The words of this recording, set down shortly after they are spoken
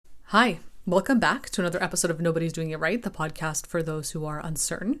Hi, welcome back to another episode of Nobody's Doing It Right, the podcast for those who are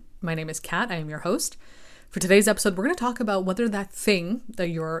uncertain. My name is Kat. I am your host. For today's episode, we're going to talk about whether that thing that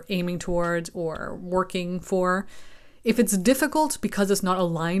you're aiming towards or working for, if it's difficult because it's not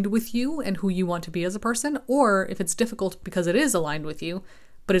aligned with you and who you want to be as a person, or if it's difficult because it is aligned with you,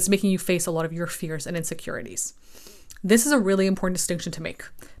 but it's making you face a lot of your fears and insecurities. This is a really important distinction to make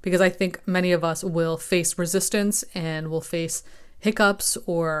because I think many of us will face resistance and will face hiccups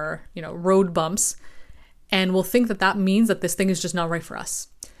or, road bumps, and we'll think that that means that this thing is just not right for us.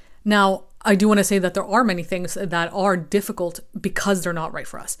 Now, I do want to say that there are many things that are difficult because they're not right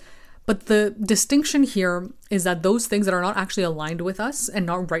for us. But the distinction here is that those things that are not actually aligned with us and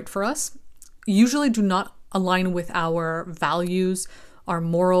not right for us usually do not align with our values, our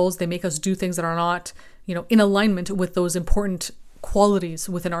morals. They make us do things that are not, in alignment with those important qualities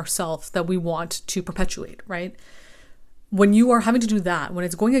within ourselves that we want to perpetuate, right? When you are having to do that, when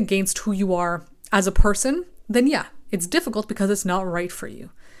it's going against who you are as a person, then yeah, it's difficult because it's not right for you.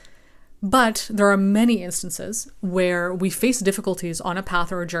 But there are many instances where we face difficulties on a path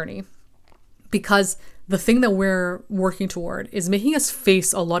or a journey because the thing that we're working toward is making us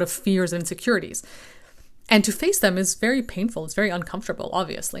face a lot of fears and insecurities. And to face them is very painful. It's very uncomfortable,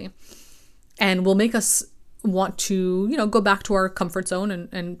 obviously. And will make us want to, go back to our comfort zone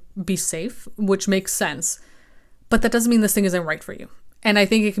and be safe, which makes sense. But that doesn't mean this thing isn't right for you. And I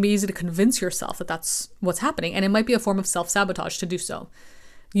think it can be easy to convince yourself that that's what's happening. And it might be a form of self-sabotage to do so.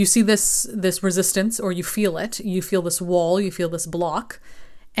 You see this resistance, or you feel it. You feel this wall, you feel this block.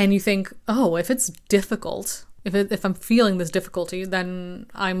 And you think, oh, if it's difficult, if I'm feeling this difficulty, then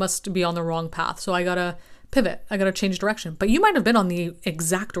I must be on the wrong path. So I gotta pivot. I gotta change direction. But you might have been on the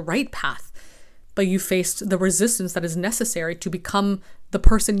exact right path. But you faced the resistance that is necessary to become the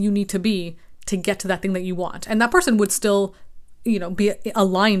person you need to be to get to that thing that you want. And that person would still, be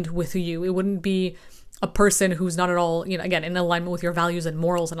aligned with you. It wouldn't be a person who's not at all, again, in alignment with your values and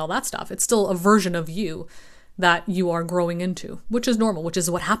morals and all that stuff. It's still a version of you that you are growing into, which is normal, which is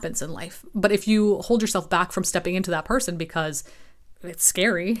what happens in life. But if you hold yourself back from stepping into that person because it's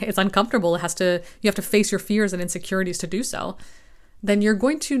scary, it's uncomfortable, you have to face your fears and insecurities to do so, then you're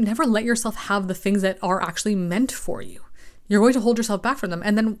going to never let yourself have the things that are actually meant for you. You're going to hold yourself back from them.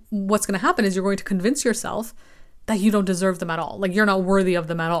 And then what's going to happen is you're going to convince yourself that you don't deserve them at all. Like you're not worthy of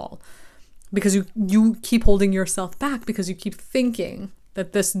them at all. Because you keep holding yourself back because you keep thinking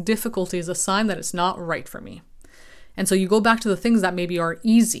that this difficulty is a sign that it's not right for me. And so you go back to the things that maybe are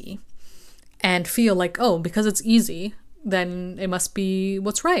easy and feel like, oh, because it's easy, then it must be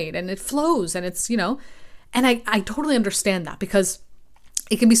what's right. And it flows and it's, and I totally understand that because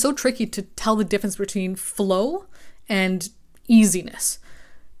it can be so tricky to tell the difference between flow and easiness.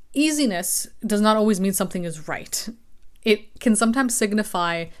 Easiness does not always mean something is right. It can sometimes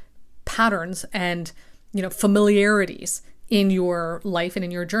signify patterns and, familiarities in your life and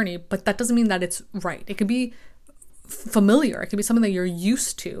in your journey, but that doesn't mean that it's right. It can be familiar. It can be something that you're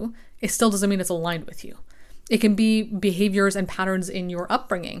used to. It still doesn't mean it's aligned with you. It can be behaviors and patterns in your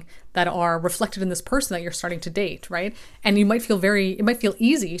upbringing that are reflected in this person that you're starting to date, right? And it might feel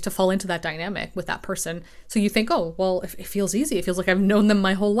easy to fall into that dynamic with that person. So you think, oh, well, if it feels easy, it feels like I've known them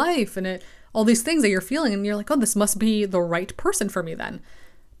my whole life and all these things that you're feeling. And you're like, oh, this must be the right person for me then.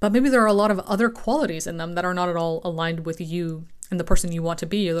 But maybe there are a lot of other qualities in them that are not at all aligned with you and the person you want to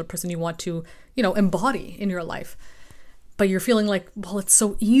be or the person you want to, embody in your life. But you're feeling like, well, it's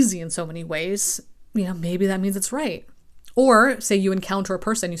so easy in so many ways. Maybe that means it's right. Or say you encounter a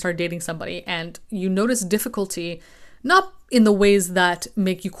person, you start dating somebody and you notice difficulty, not in the ways that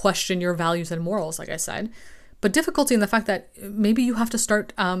make you question your values and morals, like I said, but difficulty in the fact that maybe you have to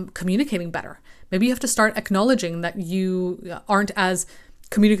start communicating better. Maybe you have to start acknowledging that you aren't as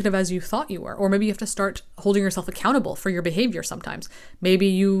communicative as you thought you were. Or maybe you have to start holding yourself accountable for your behavior sometimes. Maybe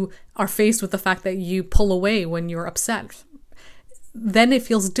you are faced with the fact that you pull away when you're upset. Then it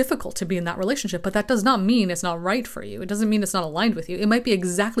feels difficult to be in that relationship, but that does not mean it's not right for you. It doesn't mean it's not aligned with you. It might be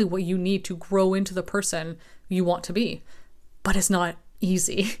exactly what you need to grow into the person you want to be, but it's not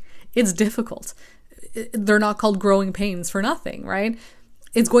easy. It's difficult. They're not called growing pains for nothing, right?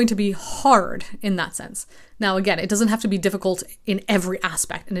 It's going to be hard in that sense. Now, again, it doesn't have to be difficult in every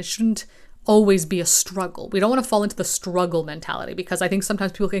aspect, and it shouldn't always be a struggle. We don't want to fall into the struggle mentality because I think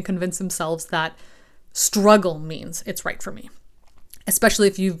sometimes people can convince themselves that struggle means it's right for me. Especially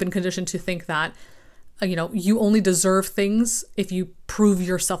if you've been conditioned to think that, you only deserve things if you prove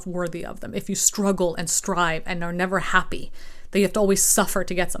yourself worthy of them. If you struggle and strive and are never happy, that you have to always suffer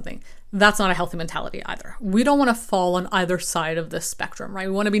to get something. That's not a healthy mentality either. We don't want to fall on either side of this spectrum, right?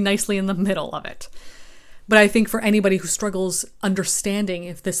 We want to be nicely in the middle of it. But I think for anybody who struggles understanding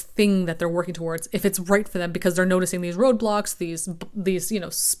if this thing that they're working towards, if it's right for them, because they're noticing these roadblocks,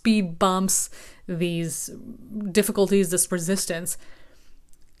 these speed bumps, these difficulties, this resistance,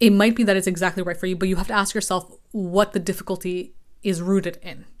 it might be that it's exactly right for you, but you have to ask yourself what the difficulty is rooted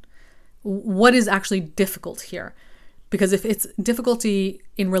in. What is actually difficult here? Because if it's difficulty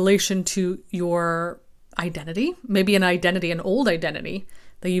in relation to your identity, maybe an old identity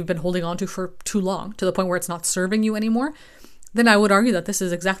that you've been holding on to for too long, to the point where it's not serving you anymore, then I would argue that this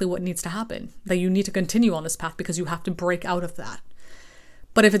is exactly what needs to happen, that you need to continue on this path because you have to break out of that.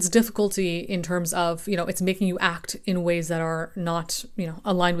 But if it's difficulty in terms of, it's making you act in ways that are not,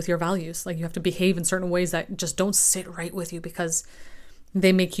 aligned with your values, like you have to behave in certain ways that just don't sit right with you because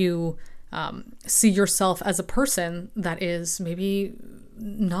they make you see yourself as a person that is maybe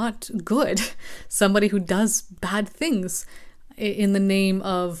not good, somebody who does bad things in the name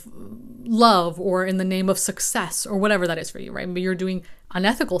of love or in the name of success or whatever that is for you, right? Maybe you're doing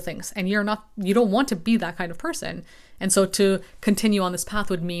unethical things and you don't want to be that kind of person. And so to continue on this path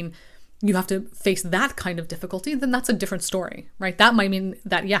would mean you have to face that kind of difficulty. Then that's a different story, right? That might mean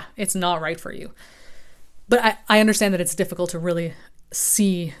that, yeah, it's not right for you. But I understand that it's difficult to really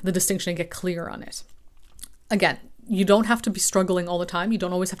see the distinction and get clear on it. Again, you don't have to be struggling all the time. You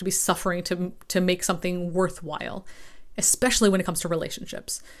don't always have to be suffering to make something worthwhile, especially when it comes to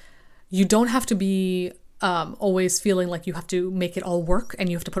relationships. You don't have to be always feeling like you have to make it all work and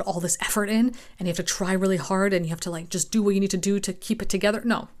you have to put all this effort in and you have to try really hard and you have to just do what you need to do to keep it together.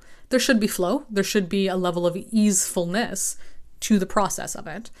 No, there should be flow. There should be a level of easefulness to the process of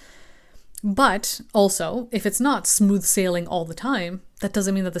it. But also, if it's not smooth sailing all the time, that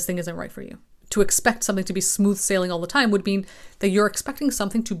doesn't mean that this thing isn't right for you. To expect something to be smooth sailing all the time would mean that you're expecting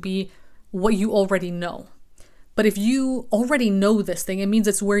something to be what you already know. But if you already know this thing, it means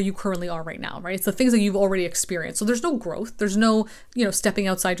it's where you currently are right now, right? It's the things that you've already experienced. So there's no growth. There's no, stepping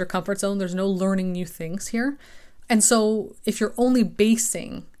outside your comfort zone. There's no learning new things here. And so if you're only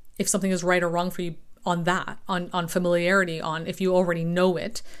basing if something is right or wrong for you on that, on familiarity, on if you already know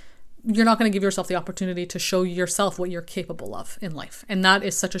it, you're not going to give yourself the opportunity to show yourself what you're capable of in life. And that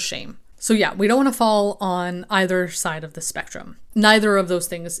is such a shame. So yeah, we don't want to fall on either side of the spectrum. Neither of those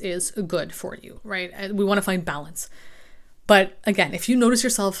things is good for you, right? We want to find balance. But again, if you notice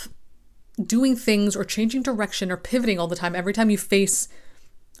yourself doing things or changing direction or pivoting all the time, every time you face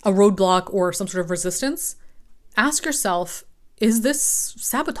a roadblock or some sort of resistance, ask yourself, is this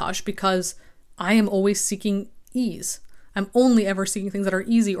sabotage because I am always seeking ease? I'm only ever seeking things that are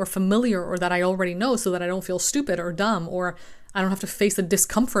easy or familiar or that I already know so that I don't feel stupid or dumb, or I don't have to face the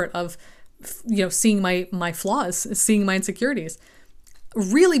discomfort of, seeing my flaws, seeing my insecurities.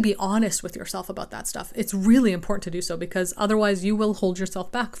 Really be honest with yourself about that stuff. It's really important to do so because otherwise you will hold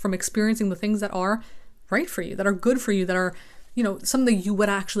yourself back from experiencing the things that are right for you, that are good for you, that are, something you would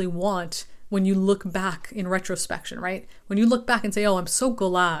actually want when you look back in retrospection, right? When you look back and say, oh, I'm so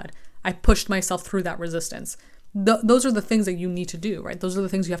glad I pushed myself through that resistance. Those are the things that you need to do, right? Those are the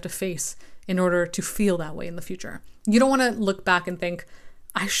things you have to face in order to feel that way in the future. You don't want to look back and think,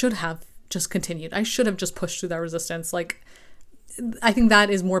 I should have just continued. I should have just pushed through that resistance. I think that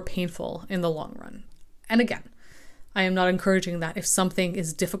is more painful in the long run. And again, I am not encouraging that if something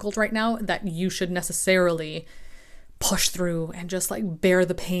is difficult right now, that you should necessarily push through and just bear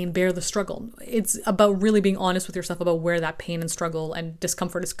the pain, bear the struggle. It's about really being honest with yourself about where that pain and struggle and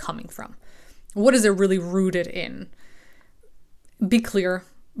discomfort is coming from. What is it really rooted in? Be clear,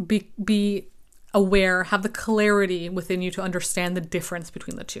 be aware, have the clarity within you to understand the difference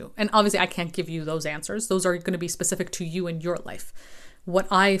between the two. And obviously I can't give you those answers. Those are going to be specific to you and your life.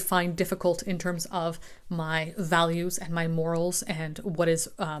 What I find difficult in terms of my values and my morals and what is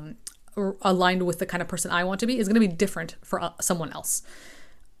aligned with the kind of person I want to be is going to be different for someone else.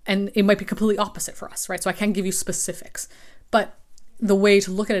 And it might be completely opposite for us, right? So I can't give you specifics. But the way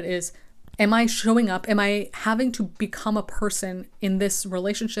to look at it is, am I showing up? Am I having to become a person in this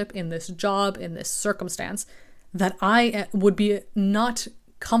relationship, in this job, in this circumstance that I would be not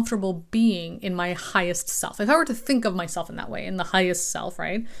comfortable being in my highest self? If I were to think of myself in that way, in the highest self,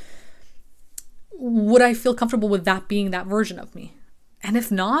 right? Would I feel comfortable with that being that version of me? And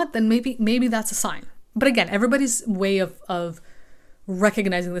if not, then maybe that's a sign. But again, everybody's way of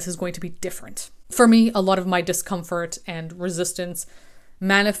recognizing this is going to be different. For me, a lot of my discomfort and resistance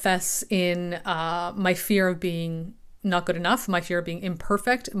manifests in my fear of being not good enough, my fear of being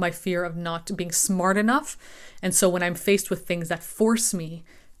imperfect, my fear of not being smart enough. And so when I'm faced with things that force me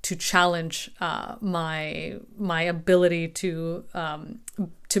to challenge my ability to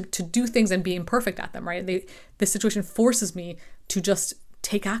do things and be imperfect at them, right? This situation forces me to just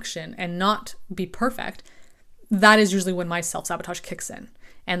take action and not be perfect. that is usually when my self-sabotage kicks in.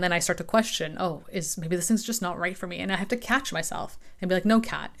 And then I start to question, maybe this thing's just not right for me. And I have to catch myself and be like, no,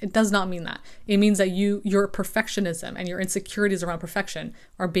 Kat, it does not mean that. It means that your perfectionism and your insecurities around perfection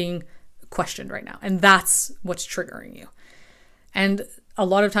are being questioned right now. And that's what's triggering you. And a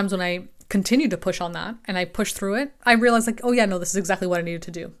lot of times when I continue to push on that and I push through it, I realize like, oh yeah, no, this is exactly what I needed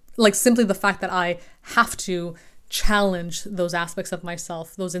to do. Like simply the fact that I have to challenge those aspects of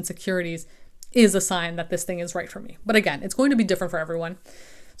myself, those insecurities, is a sign that this thing is right for me. But again, it's going to be different for everyone.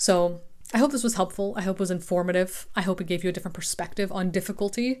 So I hope this was helpful. I hope it was informative. I hope it gave you a different perspective on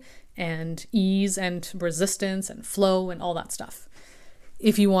difficulty and ease and resistance and flow and all that stuff.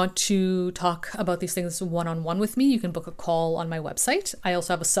 If you want to talk about these things one-on-one with me, you can book a call on my website. I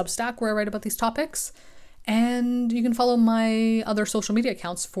also have a Substack where I write about these topics. And you can follow my other social media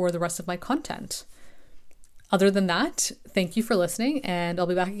accounts for the rest of my content. Other than that, thank you for listening, and I'll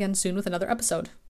be back again soon with another episode.